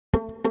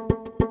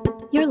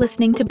You're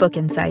listening to Book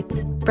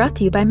Insights, brought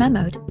to you by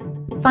Memode,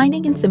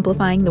 finding and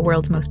simplifying the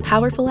world's most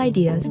powerful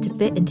ideas to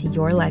fit into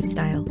your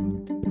lifestyle.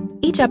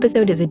 Each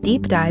episode is a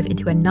deep dive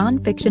into a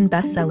nonfiction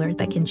bestseller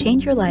that can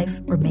change your life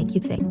or make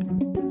you think.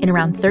 In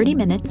around 30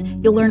 minutes,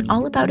 you'll learn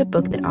all about a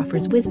book that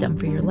offers wisdom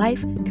for your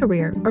life,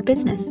 career, or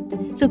business.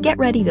 So get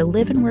ready to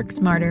live and work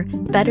smarter,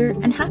 better,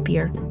 and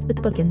happier with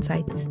Book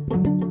Insights.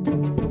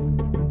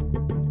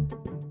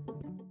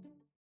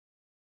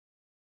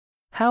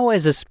 How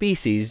as a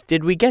species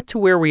did we get to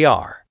where we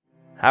are?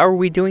 How are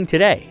we doing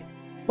today?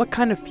 What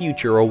kind of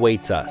future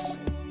awaits us?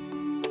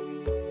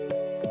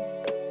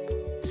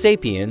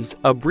 Sapiens,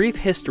 A Brief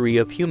History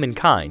of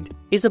Humankind,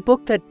 is a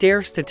book that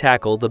dares to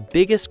tackle the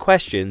biggest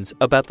questions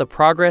about the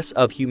progress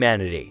of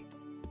humanity.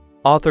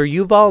 Author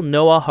Yuval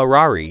Noah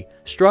Harari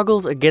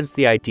struggles against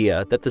the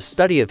idea that the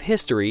study of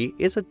history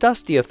is a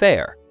dusty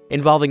affair,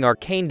 involving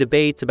arcane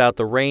debates about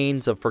the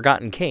reigns of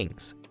forgotten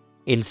kings.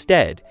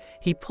 Instead,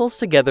 he pulls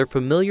together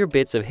familiar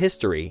bits of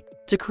history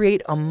to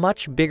create a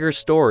much bigger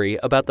story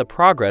about the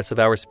progress of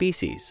our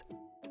species.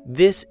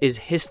 This is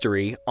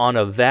history on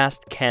a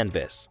vast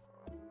canvas.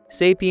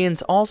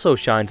 Sapiens also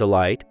shines a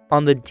light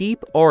on the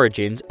deep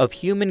origins of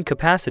human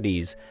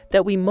capacities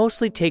that we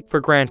mostly take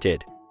for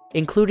granted,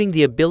 including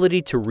the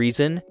ability to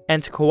reason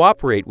and to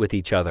cooperate with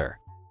each other.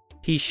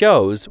 He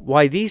shows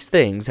why these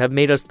things have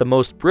made us the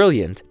most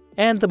brilliant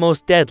and the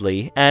most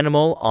deadly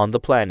animal on the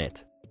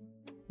planet.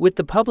 With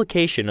the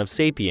publication of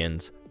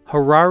Sapiens,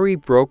 Harari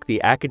broke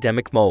the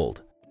academic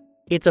mold.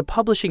 It's a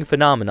publishing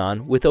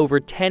phenomenon with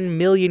over 10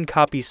 million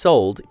copies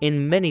sold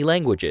in many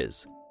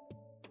languages.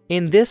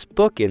 In this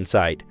book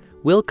insight,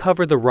 we'll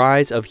cover the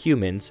rise of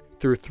humans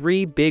through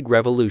 3 big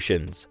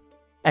revolutions,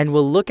 and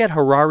we'll look at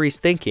Harari's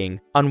thinking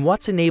on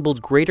what's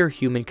enabled greater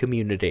human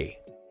community.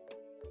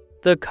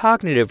 The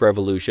cognitive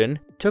revolution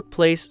took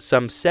place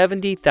some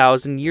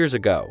 70,000 years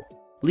ago,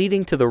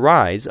 leading to the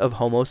rise of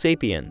Homo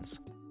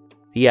sapiens.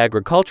 The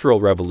agricultural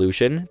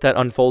revolution that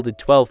unfolded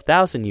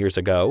 12,000 years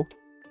ago,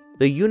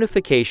 the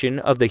unification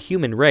of the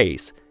human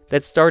race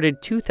that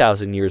started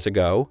 2,000 years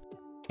ago,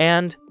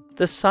 and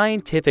the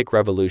scientific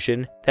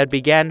revolution that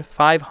began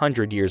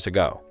 500 years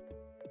ago.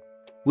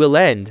 We'll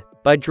end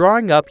by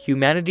drawing up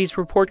humanity's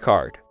report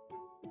card.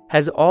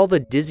 Has all the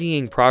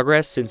dizzying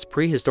progress since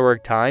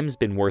prehistoric times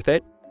been worth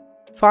it?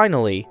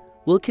 Finally,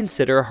 we'll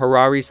consider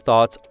Harari's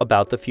thoughts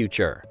about the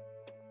future,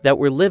 that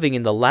we're living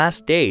in the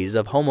last days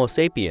of Homo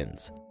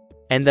sapiens,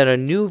 and that a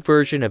new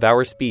version of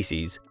our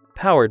species,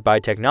 powered by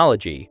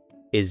technology,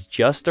 is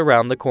just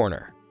around the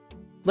corner.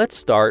 Let's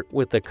start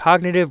with the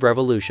cognitive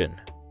revolution.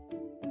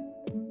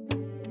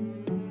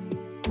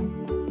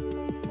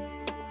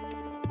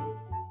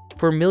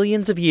 For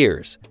millions of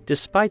years,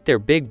 despite their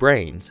big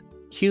brains,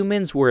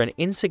 humans were an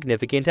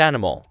insignificant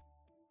animal.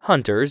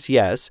 Hunters,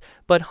 yes,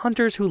 but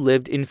hunters who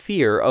lived in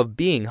fear of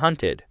being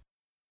hunted.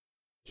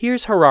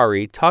 Here's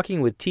Harari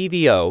talking with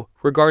TVO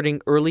regarding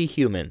early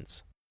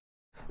humans.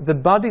 The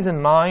bodies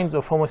and minds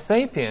of Homo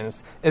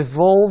sapiens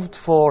evolved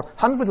for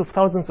hundreds of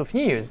thousands of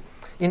years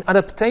in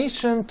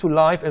adaptation to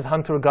life as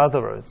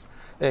hunter-gatherers,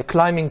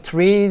 climbing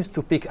trees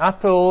to pick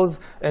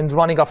apples and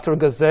running after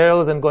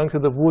gazelles and going to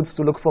the woods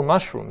to look for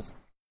mushrooms.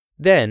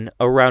 Then,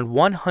 around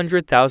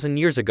 100,000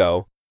 years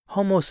ago,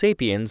 Homo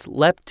sapiens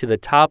leapt to the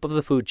top of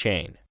the food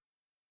chain.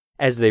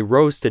 As they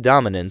rose to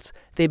dominance,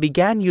 they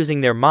began using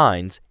their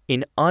minds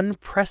in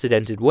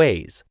unprecedented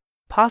ways,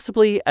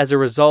 possibly as a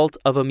result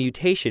of a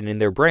mutation in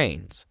their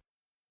brains.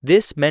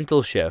 This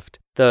mental shift,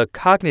 the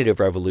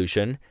cognitive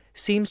revolution,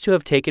 seems to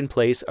have taken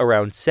place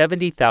around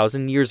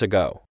 70,000 years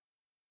ago.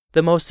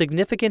 The most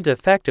significant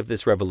effect of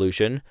this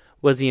revolution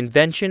was the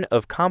invention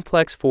of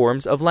complex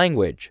forms of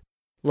language,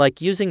 like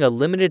using a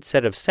limited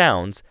set of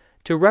sounds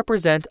to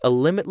represent a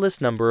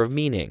limitless number of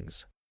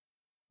meanings.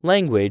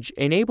 Language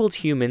enabled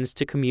humans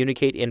to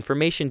communicate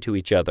information to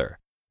each other,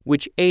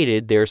 which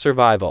aided their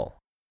survival.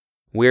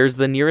 Where's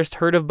the nearest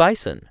herd of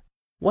bison?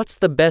 What's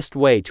the best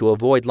way to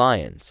avoid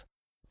lions?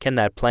 Can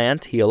that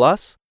plant heal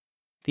us?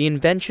 The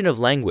invention of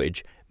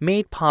language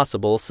made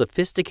possible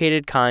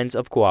sophisticated kinds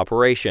of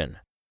cooperation.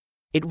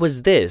 It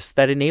was this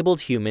that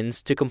enabled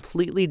humans to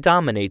completely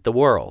dominate the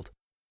world.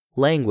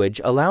 Language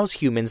allows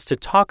humans to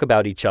talk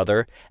about each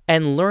other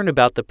and learn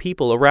about the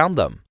people around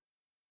them.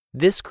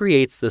 This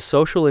creates the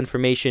social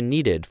information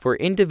needed for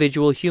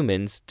individual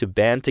humans to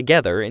band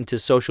together into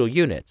social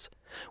units,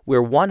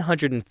 where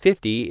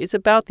 150 is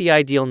about the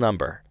ideal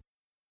number.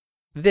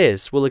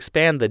 This will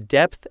expand the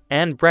depth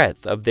and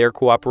breadth of their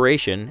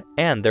cooperation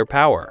and their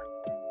power.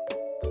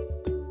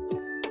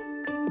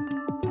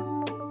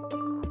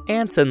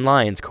 Ants and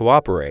lions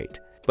cooperate,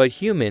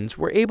 but humans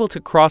were able to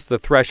cross the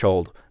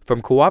threshold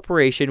from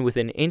cooperation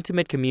within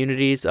intimate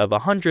communities of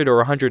 100 or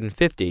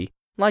 150,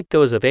 like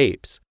those of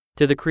apes,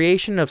 to the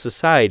creation of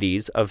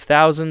societies of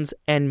thousands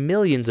and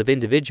millions of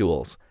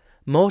individuals,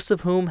 most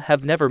of whom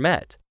have never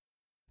met.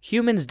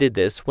 Humans did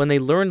this when they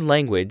learned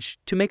language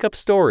to make up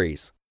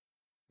stories.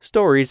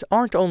 Stories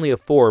aren't only a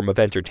form of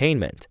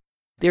entertainment.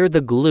 They're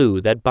the glue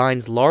that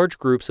binds large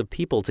groups of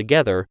people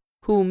together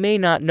who may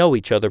not know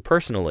each other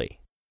personally.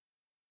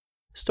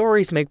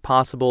 Stories make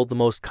possible the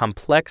most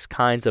complex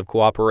kinds of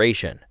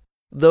cooperation,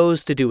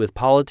 those to do with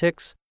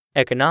politics,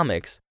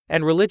 economics,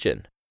 and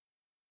religion.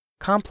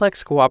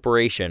 Complex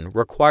cooperation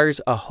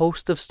requires a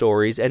host of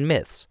stories and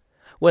myths,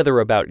 whether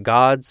about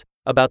gods,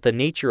 about the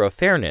nature of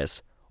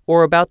fairness,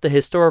 or about the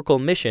historical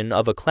mission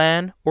of a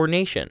clan or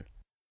nation.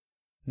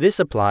 This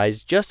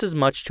applies just as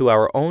much to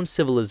our own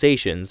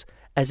civilizations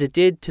as it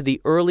did to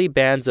the early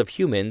bands of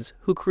humans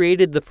who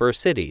created the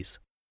first cities.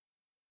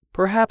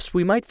 Perhaps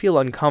we might feel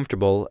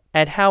uncomfortable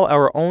at how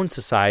our own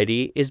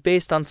society is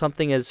based on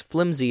something as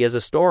flimsy as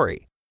a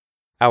story.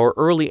 Our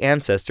early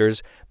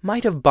ancestors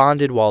might have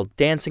bonded while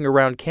dancing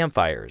around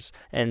campfires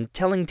and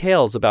telling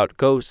tales about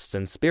ghosts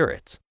and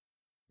spirits.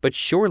 But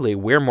surely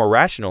we're more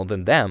rational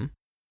than them.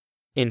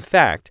 In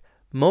fact,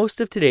 most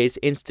of today's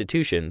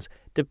institutions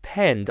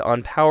depend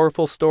on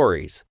powerful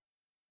stories.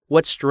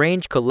 What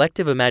strange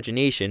collective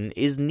imagination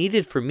is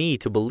needed for me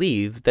to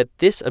believe that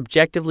this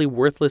objectively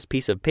worthless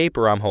piece of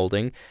paper I'm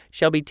holding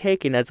shall be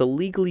taken as a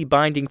legally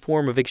binding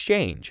form of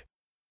exchange?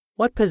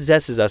 What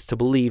possesses us to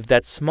believe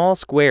that small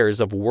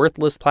squares of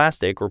worthless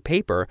plastic or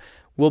paper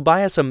will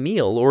buy us a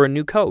meal or a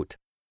new coat?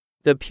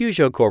 The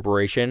Peugeot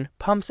Corporation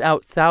pumps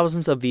out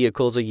thousands of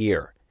vehicles a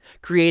year,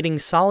 creating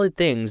solid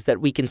things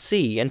that we can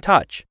see and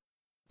touch.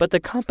 But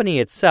the company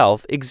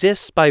itself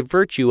exists by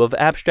virtue of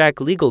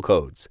abstract legal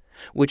codes,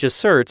 which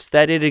asserts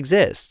that it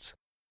exists.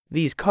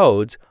 These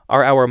codes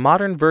are our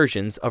modern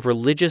versions of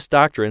religious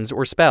doctrines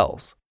or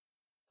spells.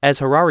 As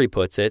Harari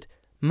puts it,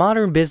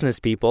 modern business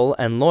people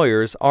and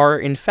lawyers are,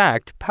 in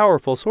fact,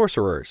 powerful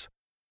sorcerers.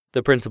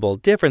 The principal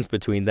difference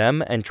between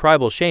them and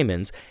tribal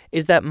shamans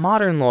is that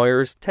modern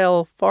lawyers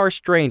tell far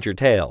stranger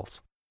tales.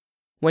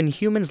 When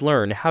humans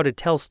learn how to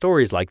tell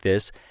stories like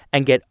this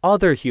and get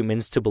other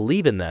humans to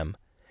believe in them,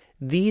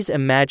 these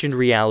imagined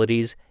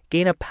realities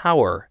gain a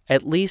power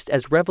at least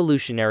as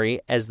revolutionary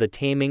as the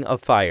taming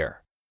of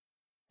fire.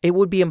 It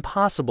would be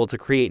impossible to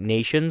create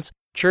nations,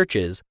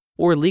 churches,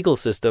 or legal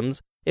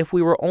systems if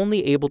we were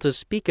only able to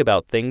speak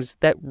about things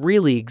that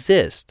really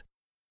exist.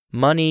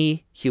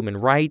 Money, human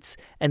rights,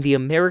 and the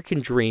American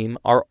dream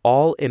are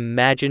all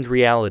imagined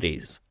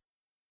realities.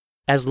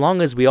 As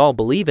long as we all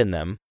believe in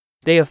them,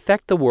 they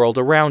affect the world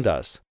around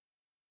us.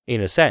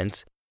 In a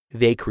sense,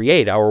 they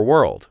create our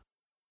world.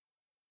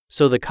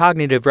 So the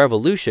cognitive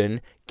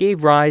revolution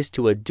gave rise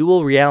to a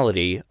dual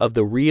reality of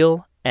the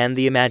real and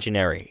the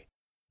imaginary.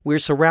 We're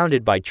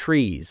surrounded by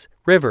trees,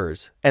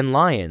 rivers, and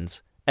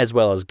lions, as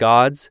well as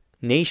gods,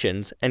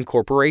 nations, and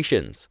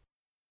corporations.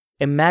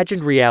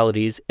 Imagined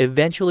realities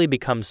eventually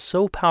become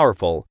so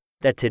powerful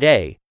that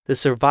today, the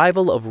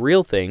survival of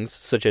real things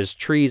such as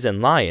trees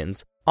and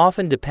lions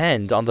often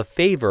depend on the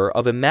favor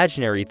of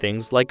imaginary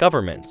things like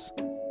governments.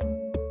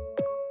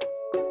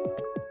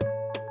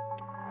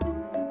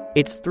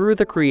 It's through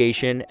the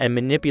creation and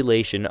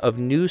manipulation of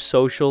new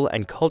social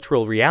and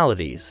cultural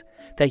realities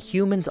that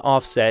humans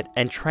offset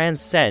and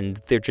transcend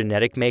their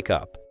genetic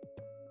makeup.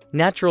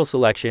 Natural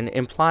selection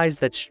implies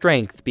that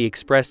strength be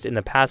expressed in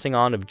the passing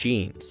on of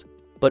genes,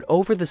 but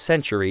over the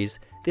centuries,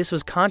 this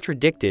was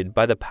contradicted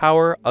by the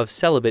power of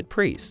celibate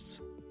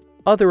priests.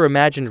 Other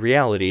imagined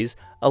realities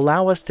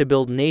allow us to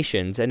build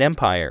nations and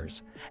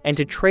empires, and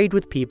to trade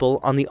with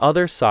people on the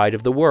other side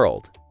of the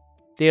world.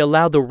 They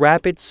allow the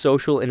rapid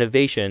social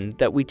innovation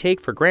that we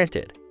take for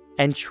granted,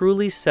 and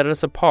truly set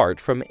us apart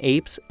from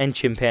apes and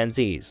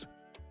chimpanzees.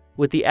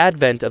 With the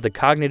advent of the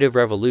cognitive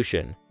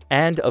revolution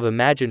and of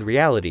imagined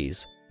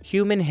realities,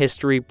 human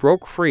history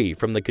broke free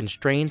from the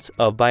constraints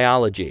of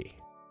biology.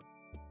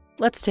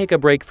 Let's take a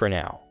break for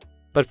now,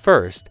 but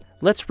first,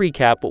 let's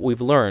recap what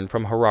we've learned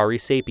from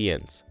Harari's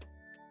Sapiens.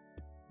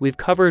 We've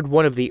covered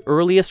one of the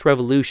earliest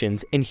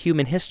revolutions in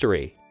human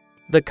history,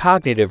 the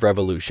cognitive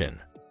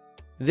revolution.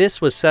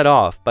 This was set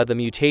off by the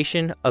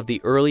mutation of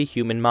the early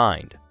human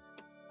mind.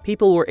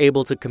 People were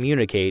able to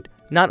communicate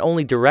not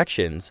only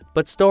directions,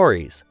 but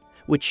stories,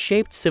 which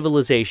shaped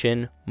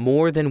civilization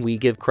more than we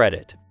give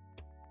credit.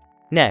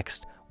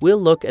 Next, we'll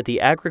look at the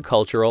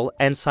agricultural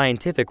and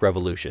scientific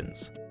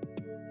revolutions.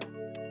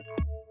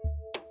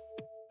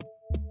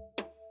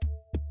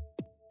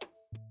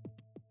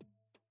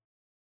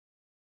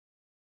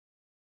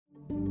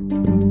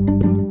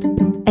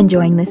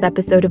 Enjoying this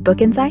episode of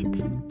Book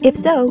Insights? If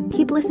so,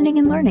 keep listening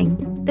and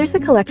learning. There's a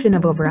collection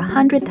of over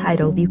 100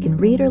 titles you can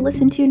read or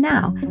listen to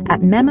now at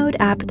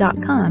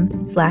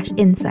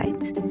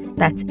memodapp.com/insights.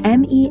 That's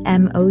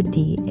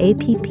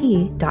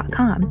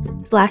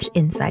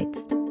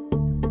memodapp.com/insights.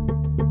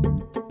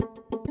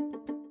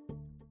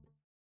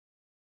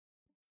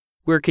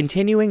 We're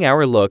continuing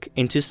our look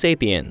into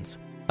Sapiens,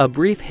 A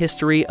Brief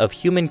History of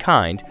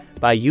Humankind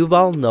by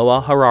Yuval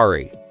Noah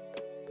Harari.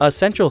 A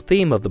central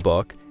theme of the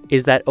book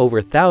is that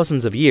over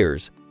thousands of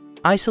years,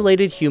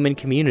 isolated human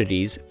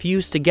communities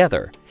fused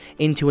together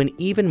into an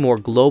even more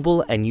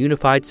global and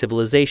unified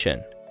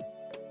civilization.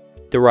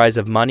 The rise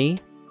of money,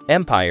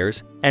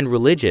 empires, and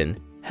religion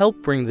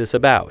helped bring this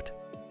about.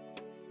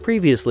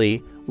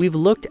 Previously, we've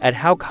looked at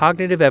how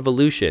cognitive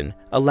evolution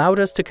allowed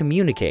us to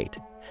communicate,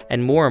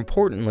 and more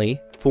importantly,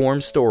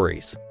 form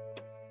stories.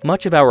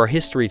 Much of our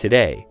history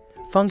today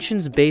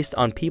functions based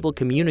on people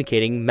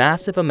communicating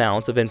massive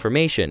amounts of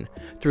information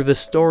through the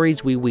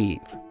stories we weave.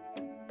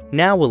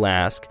 Now we'll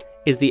ask,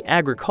 is the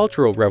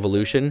agricultural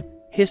revolution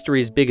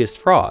history's biggest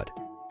fraud?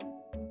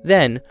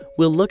 Then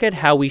we'll look at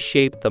how we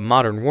shaped the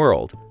modern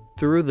world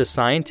through the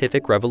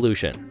scientific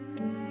revolution.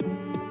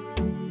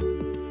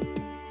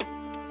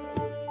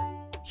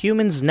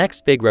 Humans'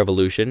 next big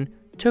revolution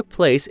took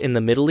place in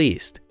the Middle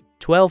East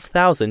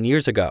 12,000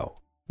 years ago,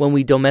 when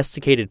we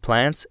domesticated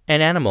plants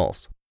and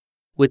animals.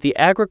 With the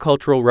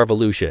agricultural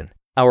revolution,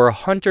 our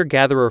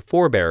hunter-gatherer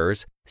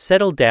forebears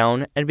settled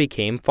down and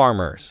became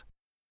farmers.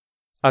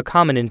 A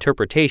common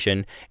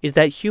interpretation is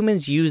that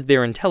humans used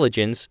their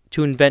intelligence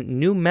to invent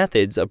new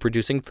methods of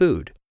producing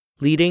food,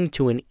 leading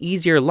to an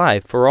easier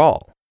life for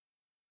all.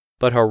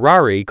 But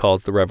Harari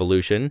calls the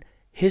revolution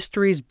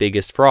history's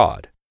biggest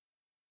fraud.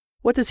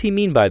 What does he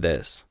mean by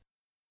this?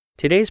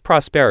 Today's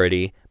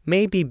prosperity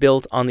may be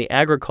built on the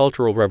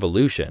agricultural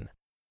revolution,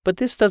 but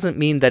this doesn't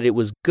mean that it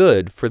was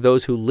good for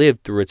those who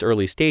lived through its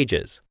early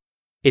stages.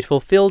 It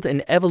fulfilled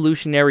an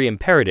evolutionary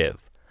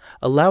imperative,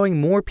 allowing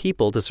more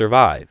people to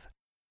survive.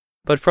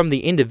 But from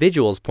the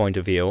individual's point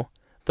of view,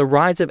 the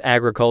rise of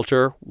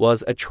agriculture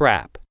was a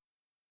trap.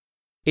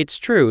 It's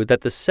true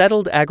that the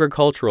settled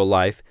agricultural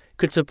life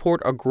could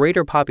support a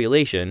greater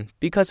population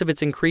because of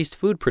its increased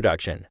food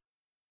production.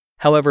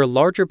 However,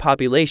 larger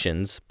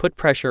populations put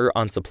pressure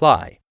on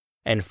supply,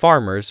 and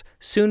farmers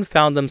soon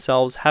found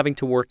themselves having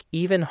to work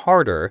even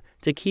harder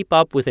to keep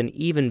up with an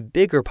even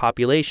bigger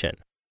population.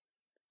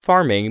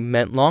 Farming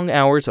meant long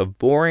hours of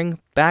boring,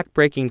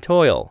 back-breaking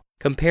toil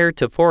compared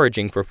to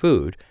foraging for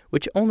food,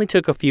 which only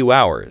took a few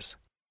hours.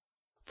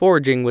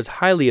 Foraging was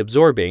highly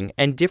absorbing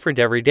and different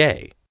every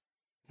day.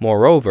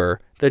 Moreover,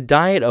 the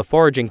diet of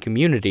foraging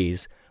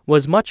communities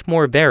was much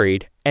more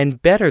varied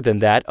and better than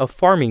that of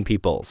farming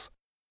peoples.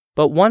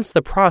 But once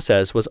the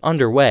process was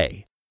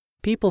underway,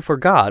 people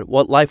forgot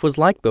what life was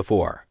like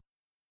before.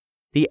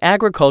 The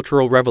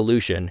agricultural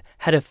revolution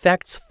had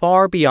effects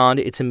far beyond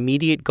its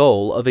immediate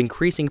goal of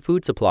increasing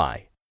food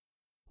supply.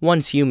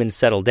 Once humans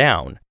settled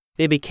down,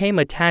 they became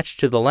attached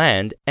to the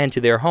land and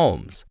to their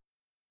homes.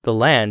 The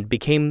land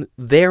became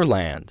their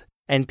land,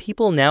 and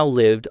people now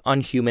lived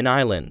on human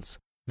islands,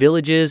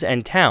 villages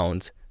and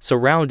towns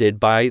surrounded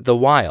by the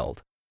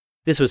wild.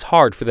 This was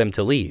hard for them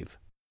to leave.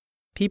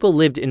 People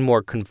lived in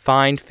more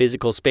confined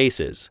physical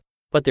spaces,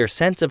 but their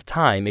sense of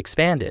time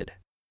expanded.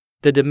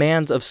 The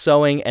demands of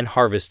sowing and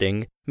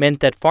harvesting meant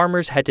that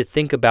farmers had to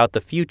think about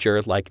the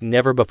future like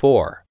never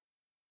before.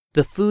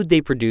 The food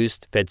they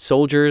produced fed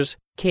soldiers,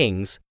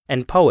 kings,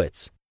 and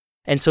poets,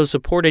 and so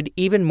supported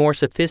even more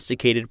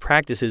sophisticated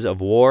practices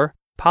of war,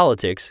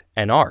 politics,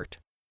 and art.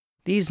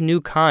 These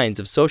new kinds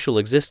of social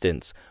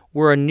existence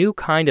were a new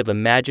kind of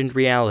imagined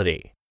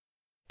reality.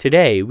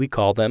 Today, we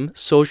call them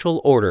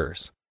social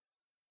orders.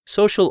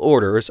 Social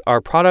orders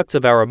are products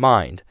of our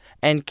mind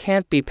and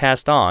can't be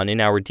passed on in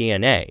our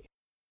DNA.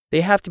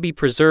 They have to be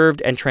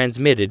preserved and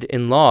transmitted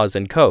in laws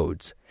and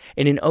codes,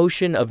 in an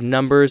ocean of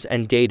numbers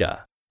and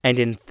data, and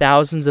in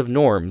thousands of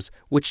norms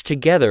which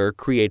together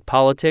create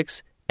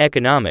politics,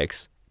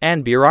 economics,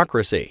 and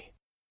bureaucracy.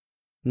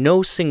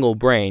 No single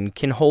brain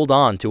can hold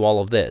on to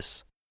all of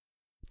this.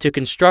 To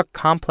construct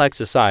complex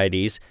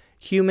societies,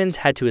 humans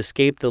had to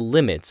escape the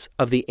limits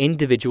of the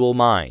individual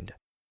mind.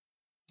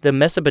 The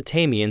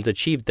Mesopotamians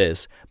achieved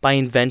this by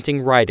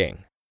inventing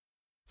writing.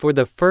 For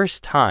the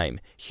first time,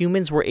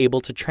 humans were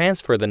able to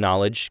transfer the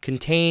knowledge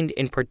contained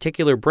in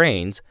particular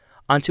brains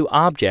onto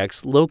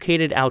objects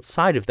located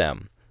outside of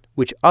them,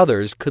 which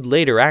others could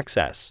later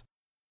access.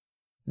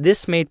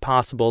 This made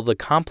possible the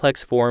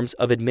complex forms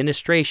of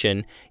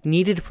administration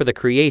needed for the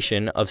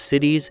creation of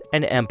cities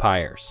and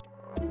empires.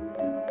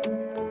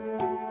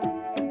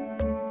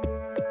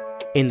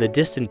 In the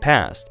distant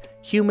past,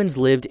 humans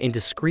lived in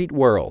discrete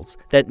worlds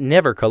that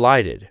never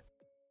collided.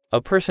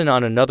 A person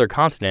on another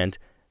continent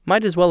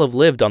might as well have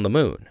lived on the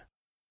moon.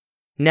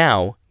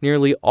 Now,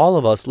 nearly all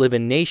of us live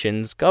in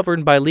nations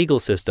governed by legal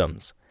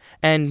systems,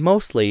 and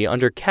mostly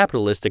under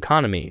capitalist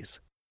economies.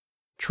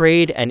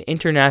 Trade and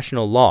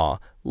international law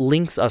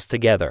links us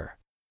together.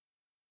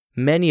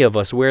 Many of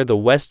us wear the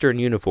Western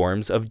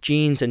uniforms of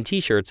jeans and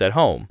t-shirts at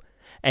home,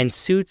 and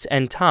suits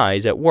and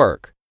ties at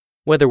work,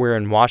 whether we're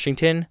in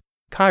Washington,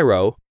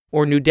 Cairo,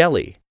 or New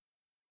Delhi.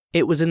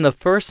 It was in the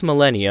first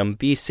millennium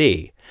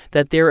BC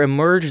that there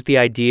emerged the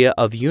idea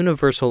of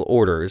universal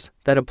orders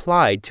that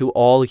applied to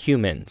all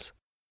humans.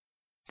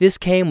 This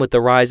came with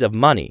the rise of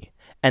money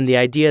and the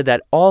idea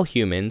that all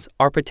humans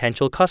are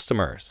potential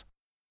customers.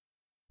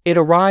 It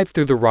arrived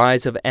through the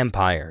rise of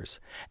empires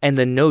and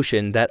the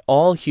notion that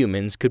all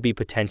humans could be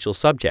potential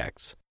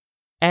subjects.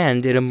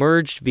 And it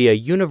emerged via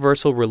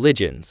universal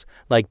religions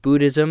like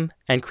Buddhism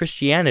and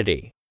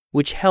Christianity,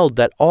 which held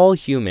that all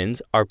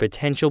humans are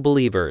potential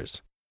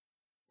believers.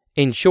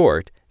 In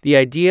short, the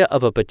idea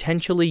of a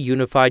potentially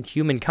unified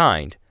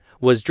humankind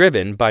was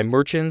driven by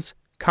merchants,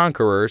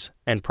 conquerors,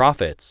 and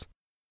prophets.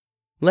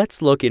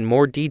 Let's look in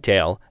more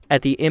detail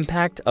at the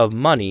impact of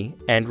money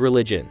and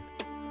religion.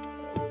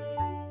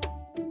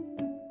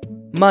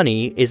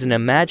 Money is an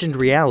imagined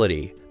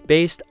reality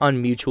based on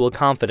mutual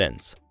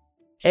confidence.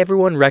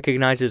 Everyone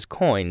recognizes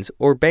coins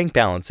or bank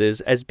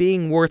balances as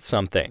being worth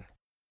something.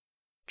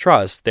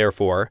 Trust,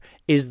 therefore,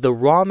 is the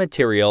raw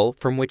material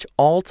from which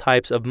all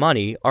types of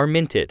money are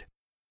minted.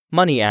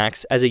 Money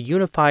acts as a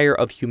unifier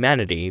of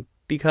humanity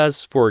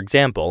because, for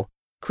example,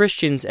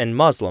 Christians and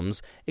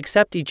Muslims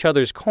accept each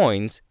other's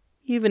coins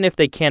even if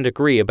they can't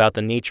agree about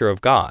the nature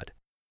of God.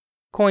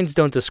 Coins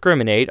don't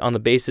discriminate on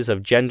the basis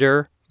of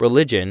gender,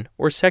 religion,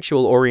 or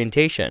sexual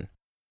orientation.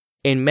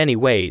 In many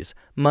ways,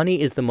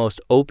 money is the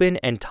most open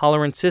and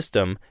tolerant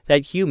system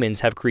that humans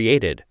have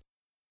created.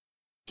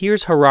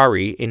 Here's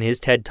Harari in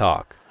his TED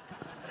Talk.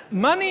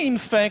 Money, in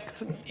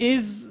fact,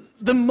 is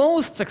the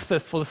most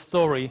successful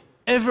story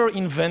ever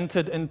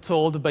invented and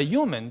told by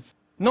humans.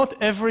 Not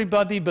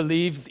everybody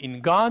believes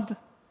in God,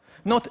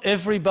 not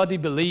everybody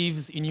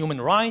believes in human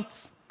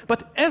rights,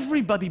 but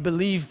everybody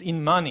believes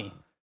in money.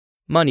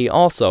 Money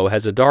also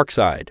has a dark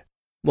side.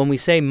 When we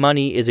say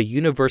money is a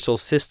universal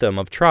system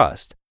of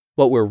trust,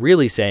 what we're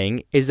really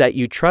saying is that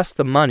you trust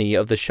the money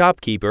of the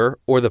shopkeeper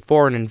or the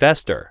foreign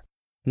investor,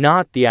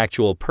 not the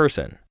actual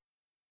person.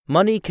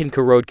 Money can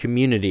corrode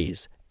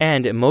communities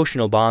and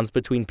emotional bonds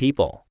between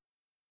people.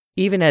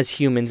 Even as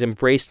humans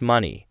embraced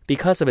money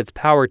because of its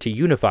power to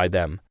unify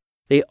them,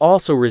 they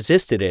also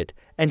resisted it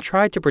and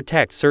tried to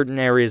protect certain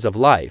areas of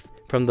life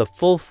from the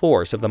full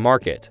force of the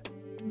market.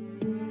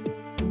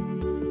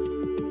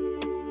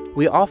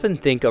 We often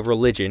think of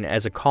religion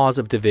as a cause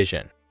of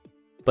division,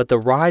 but the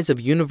rise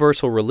of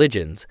universal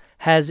religions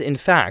has in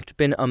fact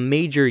been a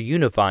major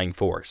unifying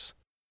force.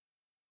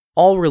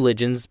 All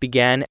religions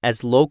began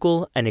as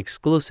local and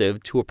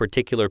exclusive to a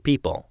particular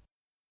people.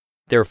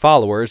 Their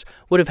followers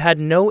would have had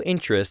no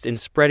interest in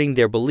spreading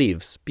their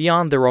beliefs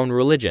beyond their own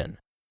religion.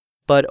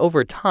 But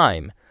over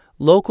time,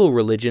 local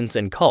religions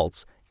and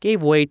cults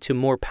gave way to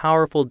more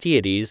powerful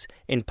deities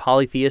in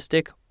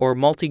polytheistic or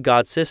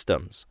multi-god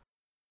systems.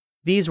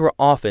 These were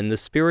often the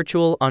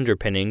spiritual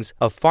underpinnings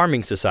of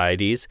farming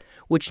societies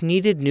which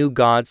needed new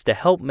gods to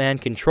help man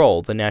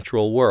control the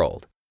natural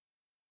world.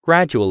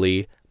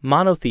 Gradually,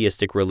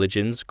 monotheistic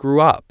religions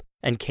grew up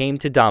and came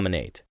to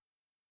dominate.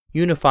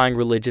 Unifying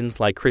religions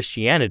like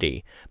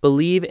Christianity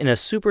believe in a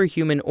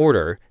superhuman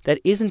order that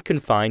isn't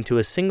confined to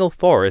a single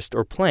forest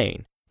or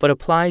plain, but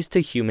applies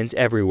to humans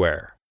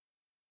everywhere.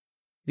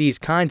 These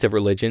kinds of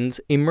religions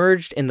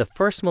emerged in the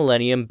first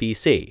millennium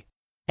BC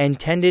and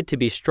tended to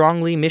be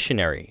strongly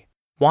missionary,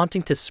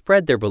 wanting to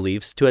spread their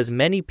beliefs to as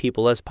many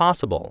people as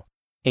possible,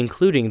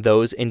 including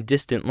those in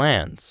distant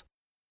lands.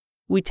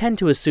 We tend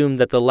to assume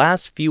that the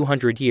last few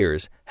hundred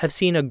years have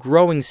seen a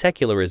growing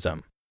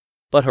secularism,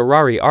 but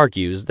Harari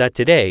argues that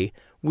today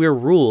we're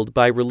ruled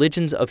by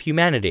religions of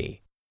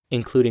humanity,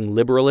 including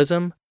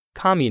liberalism,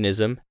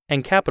 communism,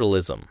 and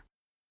capitalism.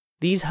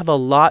 These have a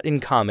lot in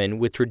common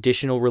with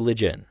traditional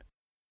religion.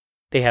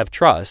 They have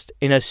trust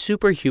in a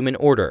superhuman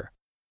order,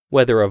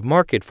 whether of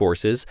market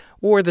forces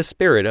or the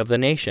spirit of the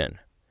nation,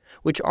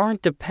 which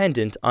aren't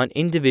dependent on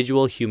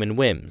individual human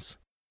whims.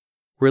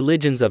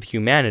 Religions of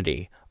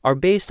humanity are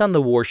based on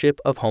the worship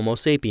of Homo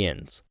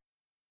sapiens.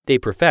 They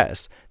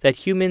profess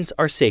that humans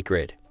are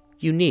sacred,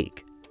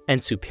 unique,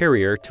 and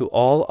superior to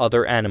all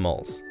other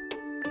animals.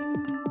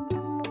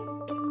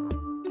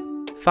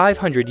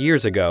 500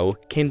 years ago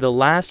came the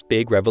last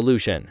big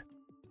revolution,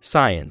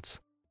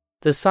 science.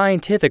 The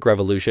scientific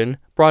revolution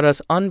brought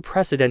us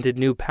unprecedented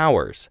new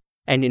powers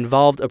and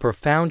involved a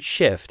profound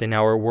shift in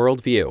our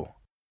worldview.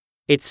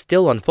 It's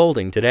still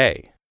unfolding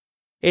today.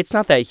 It's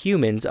not that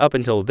humans up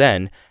until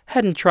then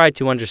hadn't tried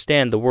to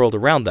understand the world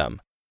around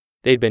them.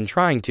 They'd been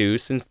trying to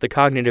since the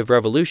cognitive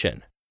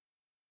revolution.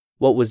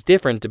 What was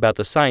different about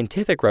the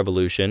scientific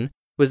revolution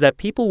was that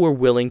people were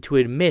willing to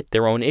admit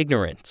their own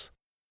ignorance.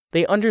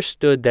 They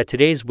understood that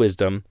today's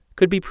wisdom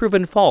could be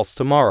proven false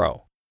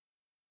tomorrow.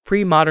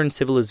 Pre-modern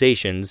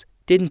civilizations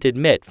didn't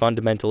admit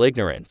fundamental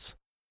ignorance.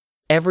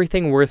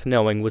 Everything worth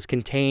knowing was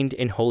contained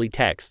in holy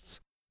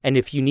texts, and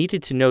if you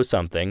needed to know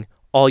something,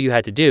 all you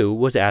had to do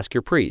was ask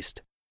your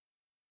priest.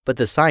 But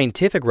the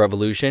scientific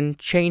revolution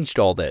changed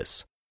all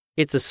this.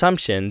 Its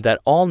assumption that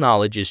all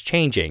knowledge is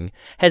changing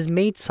has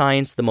made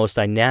science the most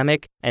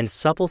dynamic and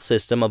supple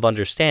system of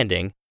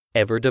understanding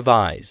ever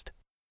devised.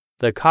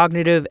 The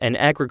cognitive and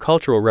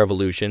agricultural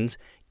revolutions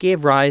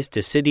gave rise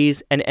to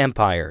cities and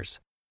empires,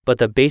 but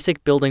the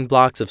basic building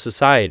blocks of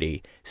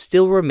society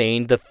still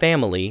remained the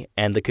family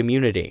and the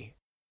community.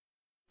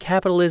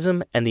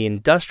 Capitalism and the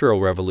Industrial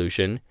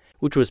Revolution,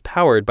 which was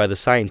powered by the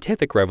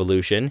scientific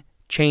revolution,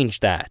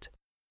 changed that.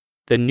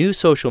 The new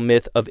social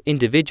myth of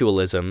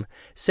individualism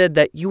said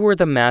that you were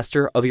the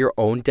master of your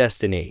own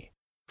destiny,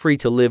 free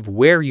to live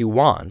where you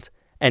want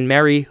and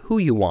marry who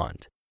you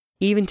want,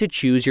 even to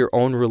choose your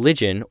own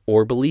religion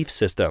or belief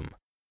system.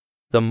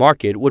 The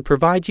market would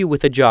provide you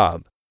with a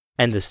job,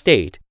 and the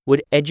state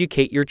would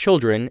educate your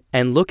children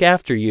and look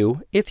after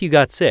you if you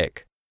got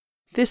sick.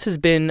 This has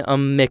been a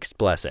mixed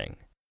blessing.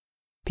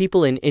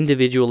 People in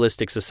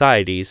individualistic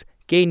societies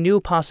gain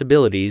new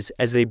possibilities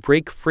as they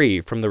break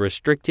free from the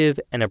restrictive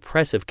and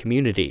oppressive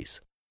communities.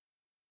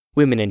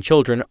 Women and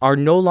children are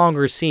no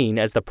longer seen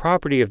as the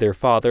property of their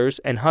fathers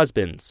and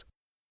husbands.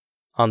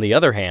 On the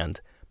other hand,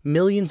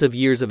 millions of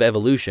years of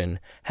evolution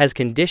has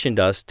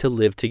conditioned us to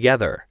live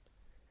together.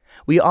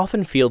 We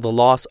often feel the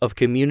loss of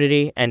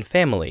community and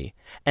family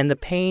and the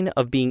pain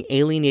of being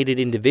alienated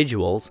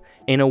individuals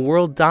in a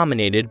world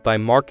dominated by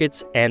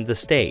markets and the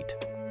state.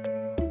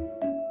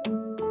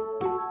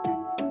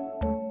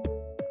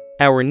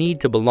 Our need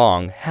to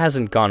belong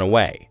hasn't gone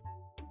away.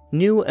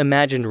 New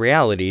imagined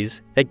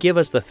realities that give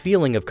us the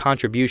feeling of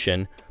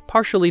contribution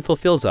partially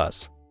fulfills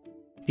us.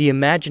 The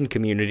imagined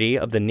community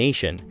of the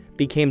nation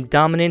became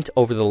dominant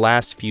over the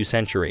last few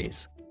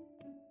centuries.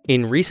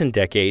 In recent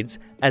decades,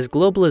 as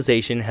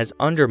globalization has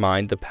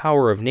undermined the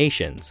power of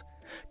nations,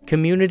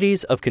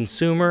 communities of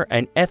consumer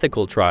and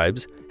ethical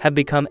tribes have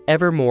become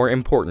ever more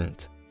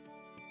important.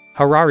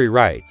 Harari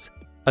writes,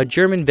 a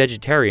German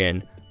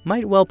vegetarian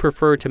might well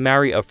prefer to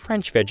marry a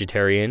French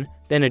vegetarian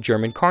than a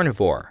German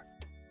carnivore.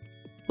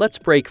 Let's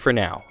break for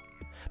now.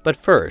 But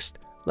first,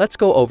 let's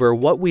go over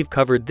what we've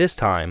covered this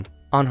time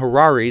on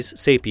Harari's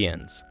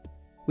Sapiens.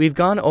 We've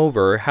gone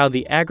over how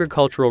the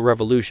agricultural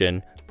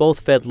revolution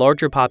both fed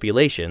larger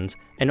populations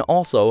and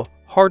also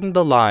hardened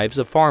the lives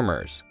of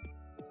farmers.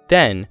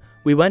 Then,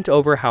 we went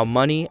over how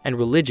money and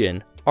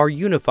religion are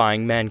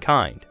unifying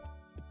mankind.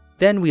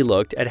 Then we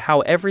looked at how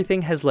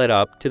everything has led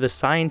up to the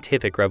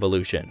scientific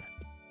revolution.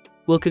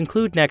 We'll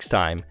conclude next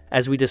time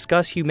as we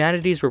discuss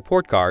humanity's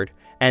report card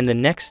and the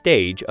next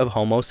stage of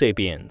Homo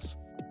sapiens.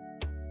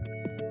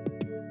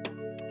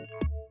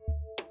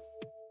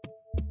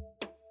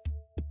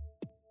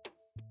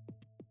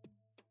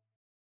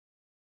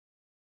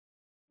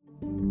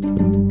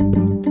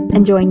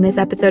 Enjoying this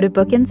episode of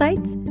Book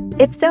Insights?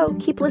 If so,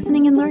 keep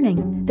listening and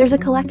learning. There's a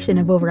collection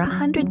of over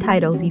 100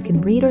 titles you can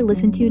read or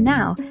listen to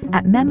now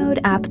at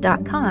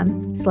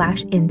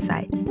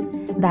memodapp.com/insights.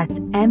 That's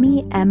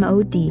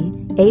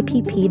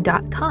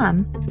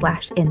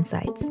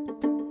memodapp.com/insights.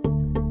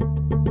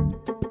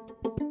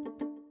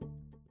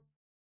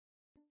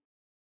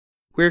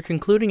 We're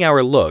concluding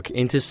our look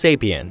into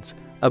Sapiens,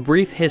 A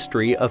Brief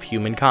History of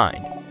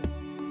Humankind.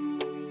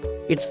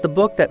 It's the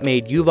book that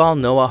made Yuval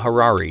Noah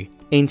Harari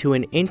into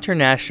an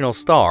international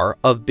star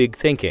of big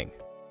thinking.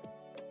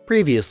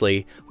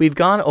 Previously, we've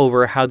gone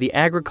over how the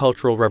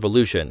agricultural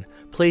revolution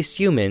placed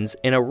humans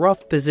in a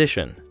rough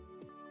position.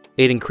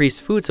 It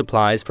increased food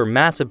supplies for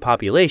massive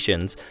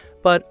populations,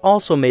 but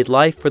also made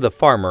life for the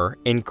farmer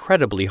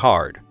incredibly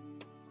hard.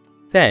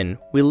 Then,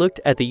 we looked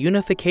at the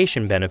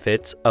unification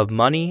benefits of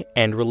money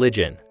and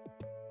religion.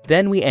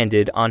 Then we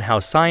ended on how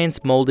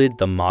science molded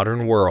the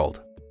modern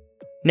world.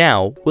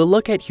 Now, we'll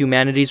look at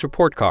humanity's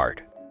report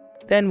card.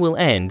 Then we'll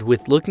end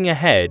with looking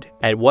ahead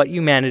at what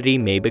humanity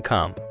may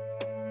become.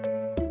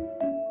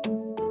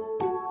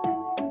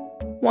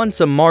 Once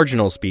a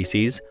marginal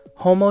species,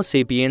 Homo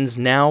sapiens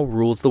now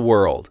rules the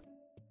world.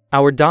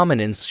 Our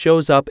dominance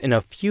shows up in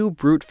a few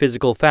brute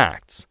physical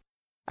facts.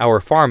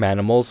 Our farm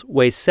animals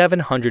weigh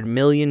 700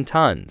 million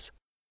tons,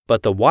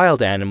 but the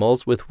wild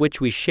animals with which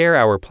we share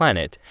our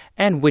planet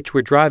and which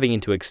we're driving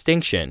into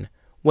extinction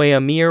weigh a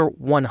mere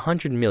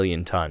 100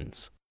 million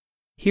tons.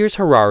 Here's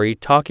Harari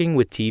talking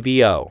with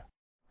TVO.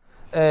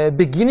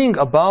 Beginning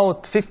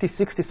about 50,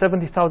 60,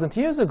 70,000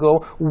 years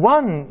ago,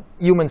 one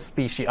human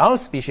species, our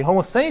species,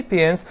 Homo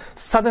sapiens,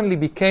 suddenly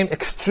became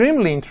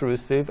extremely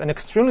intrusive and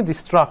extremely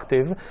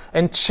destructive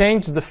and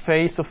changed the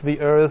face of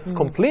the Earth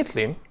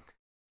completely.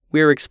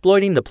 We're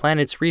exploiting the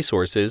planet's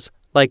resources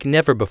like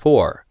never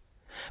before.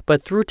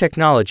 But through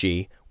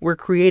technology, we're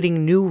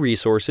creating new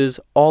resources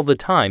all the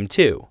time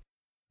too,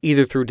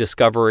 either through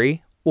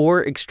discovery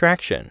or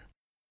extraction.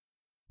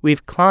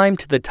 We've climbed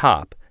to the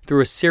top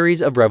through a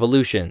series of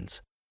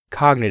revolutions,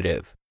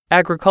 cognitive,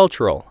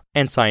 agricultural,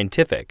 and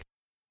scientific,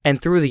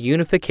 and through the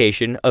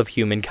unification of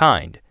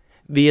humankind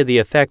via the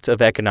effects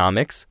of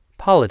economics,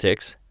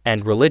 politics,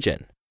 and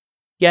religion.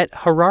 Yet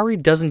Harari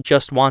doesn't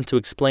just want to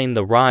explain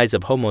the rise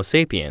of Homo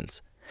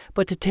sapiens,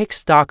 but to take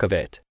stock of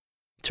it,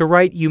 to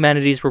write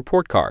humanity's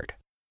report card.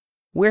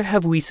 Where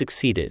have we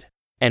succeeded,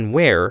 and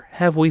where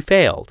have we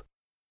failed?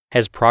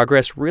 Has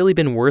progress really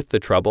been worth the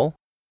trouble?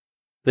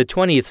 The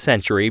 20th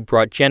century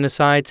brought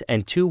genocides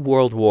and 2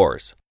 world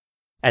wars.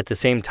 At the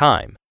same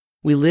time,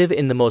 we live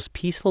in the most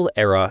peaceful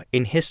era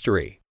in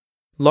history,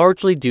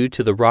 largely due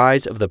to the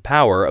rise of the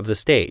power of the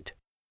state.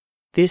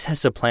 This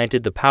has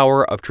supplanted the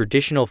power of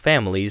traditional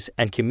families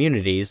and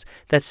communities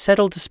that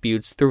settle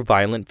disputes through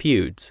violent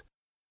feuds.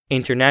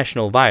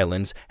 International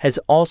violence has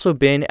also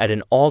been at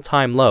an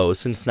all-time low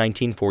since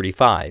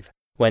 1945,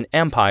 when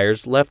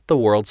empires left the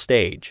world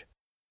stage.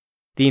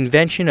 The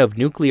invention of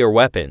nuclear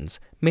weapons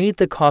made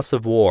the costs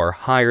of war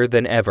higher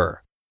than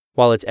ever,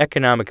 while its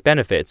economic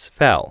benefits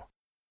fell.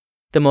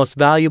 The most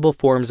valuable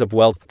forms of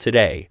wealth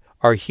today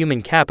are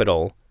human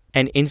capital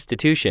and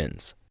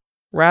institutions,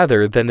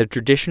 rather than the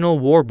traditional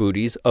war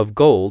booties of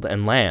gold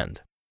and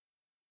land.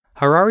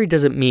 Harari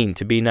doesn't mean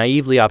to be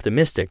naively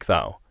optimistic,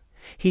 though.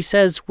 He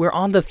says we're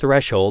on the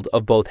threshold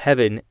of both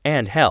heaven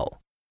and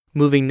hell,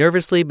 moving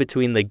nervously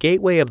between the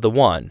gateway of the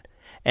one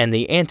and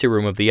the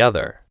anteroom of the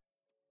other.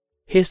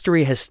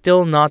 history has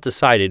still not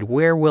decided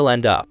where we'll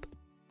end up,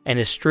 and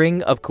a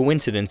string of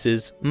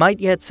coincidences might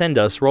yet send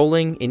us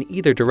rolling in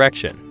either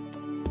direction.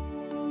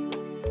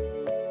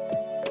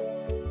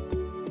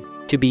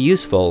 To be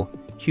useful,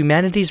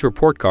 humanity's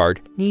report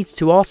card needs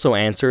to also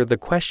answer the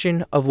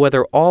question of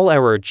whether all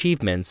our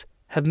achievements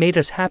have made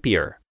us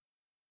happier.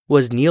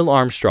 Was Neil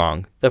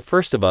Armstrong, the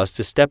first of us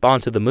to step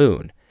onto the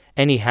moon,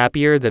 any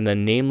happier than the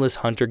nameless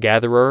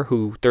hunter-gatherer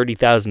who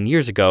 30,000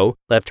 years ago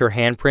left her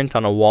handprint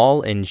on a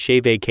wall in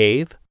Cheve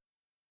Cave?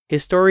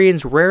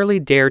 Historians rarely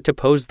dare to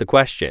pose the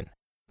question,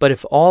 but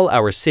if all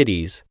our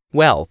cities,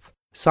 wealth,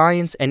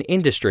 science, and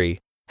industry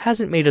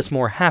hasn't made us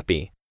more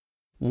happy,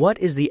 what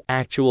is the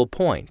actual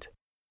point?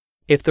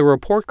 If the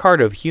report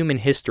card of human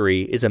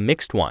history is a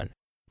mixed one,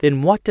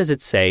 then what does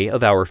it say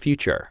of our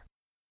future?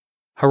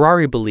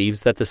 Harari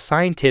believes that the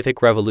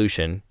scientific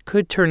revolution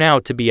could turn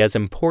out to be as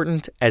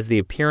important as the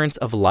appearance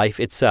of life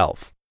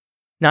itself.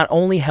 Not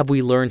only have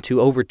we learned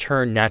to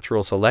overturn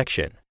natural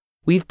selection,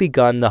 we've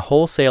begun the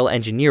wholesale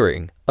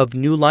engineering of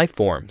new life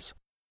forms.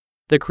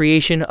 The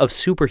creation of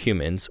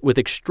superhumans with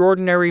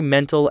extraordinary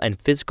mental and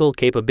physical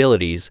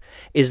capabilities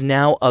is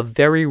now a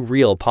very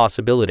real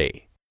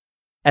possibility.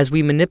 As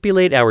we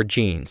manipulate our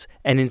genes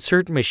and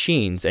insert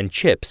machines and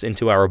chips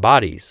into our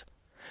bodies,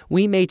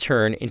 we may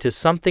turn into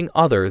something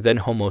other than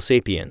Homo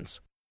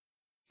sapiens.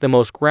 The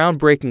most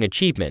groundbreaking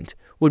achievement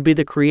would be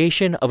the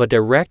creation of a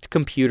direct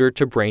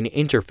computer-to-brain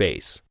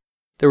interface.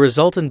 The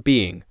resultant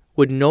being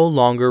would no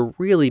longer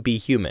really be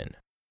human.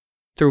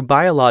 Through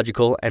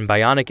biological and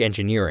bionic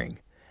engineering,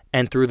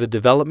 and through the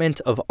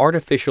development of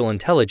artificial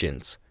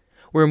intelligence,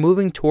 we're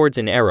moving towards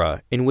an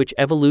era in which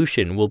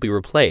evolution will be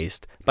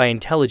replaced by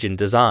intelligent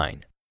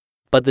design.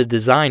 But the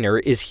designer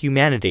is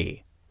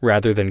humanity,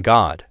 rather than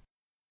God.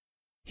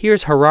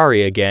 Here's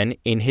Harari again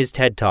in his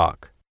TED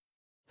Talk.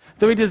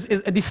 There is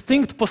a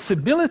distinct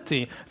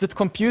possibility that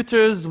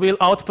computers will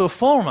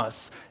outperform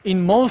us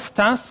in most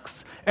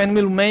tasks and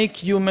will make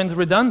humans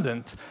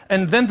redundant.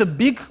 And then the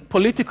big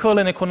political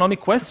and economic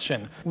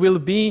question will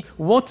be,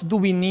 what do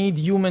we need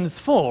humans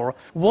for?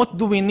 What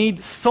do we need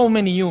so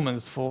many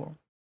humans for?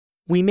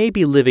 We may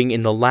be living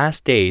in the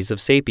last days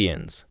of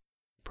sapiens.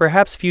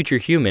 Perhaps future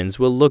humans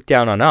will look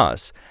down on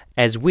us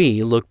as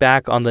we look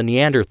back on the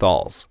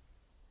Neanderthals.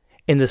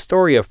 In the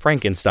story of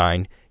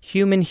Frankenstein,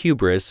 human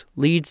hubris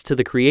leads to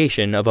the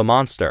creation of a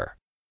monster,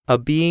 a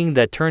being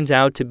that turns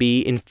out to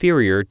be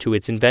inferior to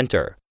its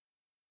inventor.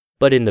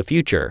 But in the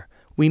future,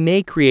 we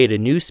may create a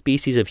new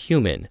species of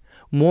human,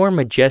 more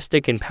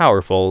majestic and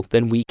powerful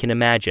than we can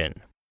imagine.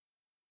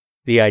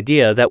 The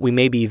idea that we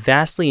may be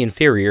vastly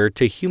inferior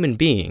to human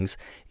beings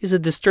is a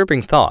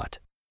disturbing thought.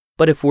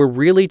 But if we're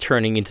really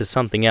turning into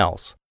something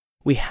else,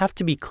 we have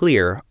to be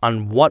clear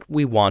on what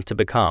we want to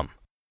become.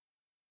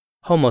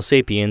 Homo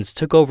sapiens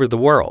took over the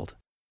world.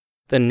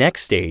 The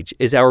next stage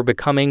is our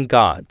becoming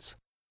gods.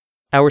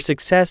 Our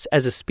success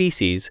as a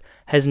species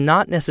has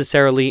not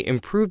necessarily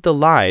improved the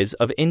lives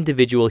of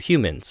individual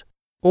humans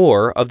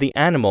or of the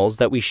animals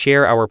that we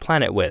share our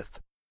planet with.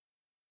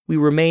 We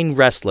remain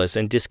restless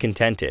and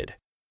discontented.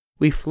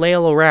 We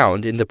flail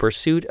around in the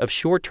pursuit of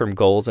short-term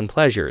goals and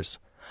pleasures,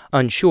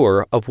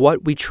 unsure of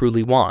what we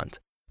truly want,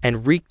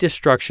 and wreak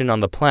destruction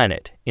on the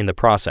planet in the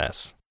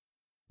process.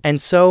 And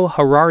so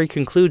Harari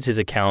concludes his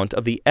account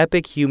of the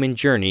epic human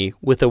journey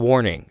with a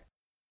warning.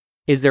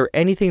 Is there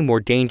anything more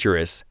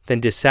dangerous than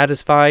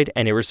dissatisfied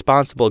and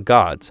irresponsible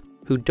gods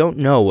who don't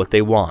know what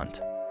they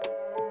want?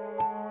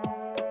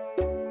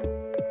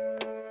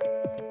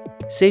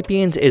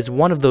 Sapiens is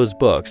one of those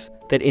books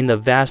that in the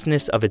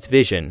vastness of its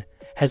vision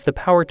has the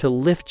power to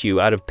lift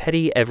you out of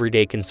petty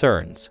everyday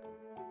concerns.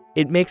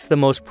 It makes the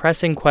most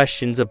pressing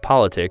questions of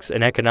politics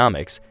and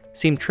economics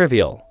seem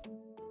trivial.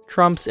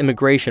 Trump's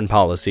immigration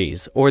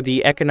policies or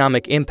the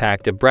economic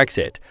impact of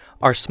Brexit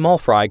are small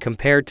fry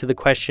compared to the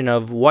question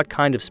of what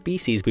kind of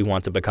species we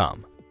want to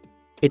become.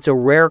 It's a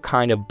rare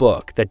kind of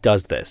book that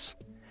does this,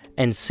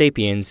 and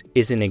Sapiens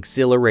is an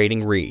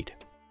exhilarating read.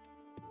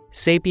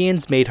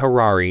 Sapiens made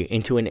Harari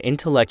into an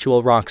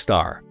intellectual rock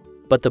star,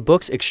 but the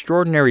book's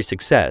extraordinary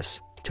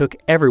success took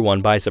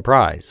everyone by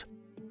surprise.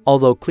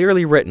 Although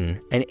clearly written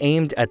and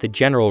aimed at the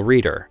general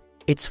reader,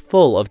 it's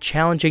full of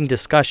challenging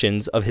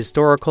discussions of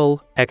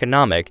historical,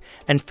 economic,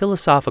 and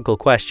philosophical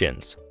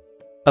questions.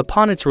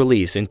 Upon its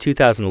release in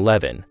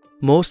 2011,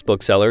 most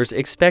booksellers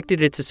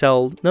expected it to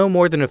sell no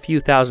more than a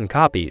few thousand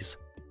copies.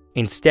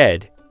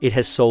 Instead, it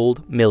has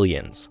sold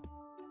millions.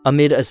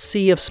 Amid a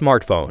sea of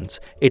smartphones,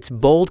 its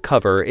bold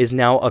cover is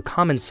now a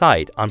common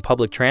sight on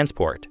public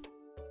transport.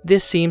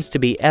 This seems to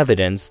be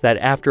evidence that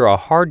after a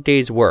hard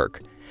day's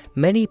work,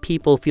 many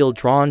people feel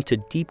drawn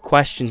to deep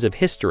questions of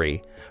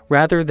history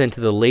rather than to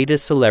the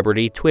latest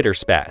celebrity Twitter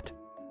spat.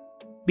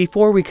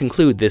 Before we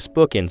conclude this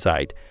book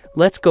insight,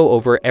 let's go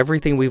over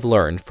everything we've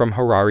learned from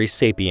Harari's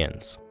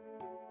Sapiens.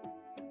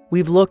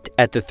 We've looked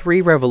at the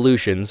three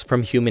revolutions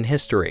from human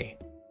history.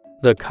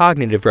 The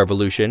cognitive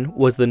revolution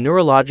was the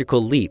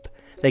neurological leap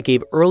that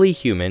gave early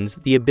humans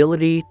the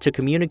ability to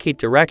communicate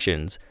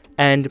directions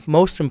and,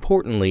 most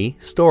importantly,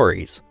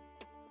 stories.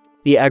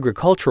 The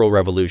agricultural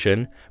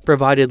revolution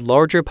provided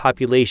larger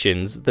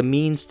populations the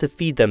means to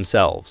feed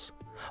themselves,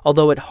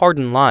 although it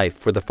hardened life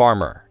for the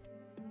farmer.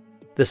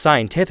 The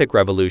scientific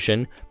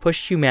revolution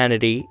pushed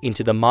humanity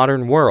into the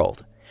modern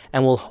world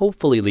and will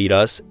hopefully lead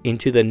us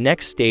into the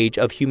next stage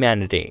of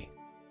humanity.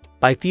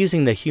 By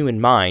fusing the human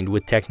mind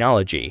with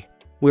technology,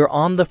 we're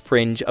on the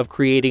fringe of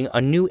creating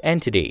a new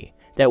entity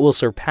that will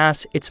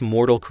surpass its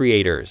mortal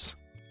creators.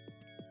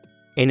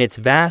 In its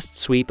vast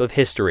sweep of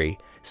history,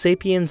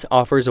 Sapiens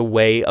offers a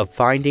way of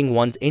finding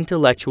one's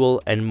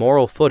intellectual and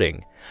moral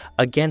footing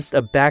against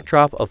a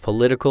backdrop of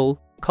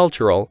political,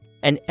 cultural,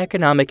 and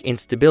economic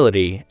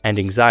instability and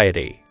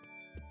anxiety.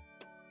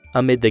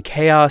 Amid the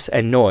chaos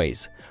and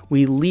noise,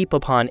 we leap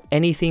upon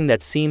anything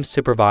that seems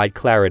to provide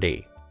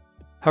clarity.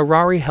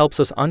 Harari helps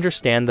us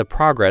understand the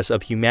progress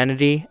of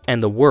humanity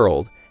and the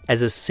world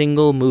as a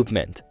single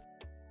movement.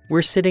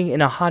 We're sitting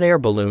in a hot air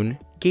balloon,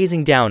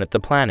 gazing down at the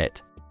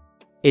planet.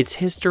 Its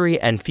history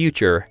and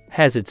future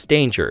has its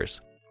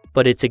dangers,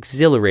 but it's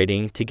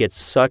exhilarating to get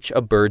such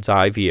a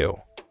bird's-eye view.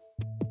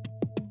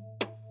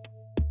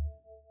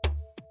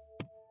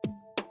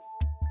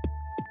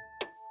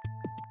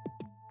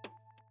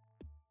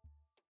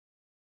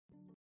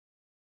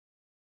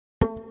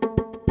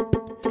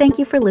 Thank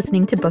you for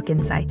listening to Book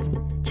Insights.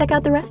 Check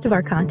out the rest of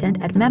our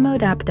content at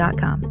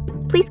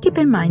memodapp.com. Please keep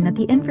in mind that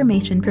the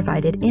information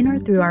provided in or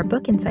through our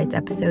Book Insights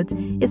episodes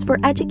is for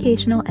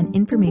educational and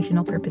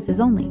informational purposes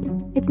only.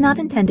 It's not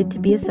intended to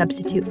be a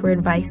substitute for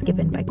advice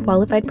given by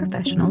qualified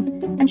professionals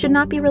and should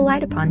not be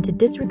relied upon to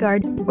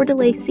disregard or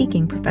delay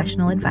seeking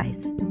professional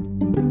advice.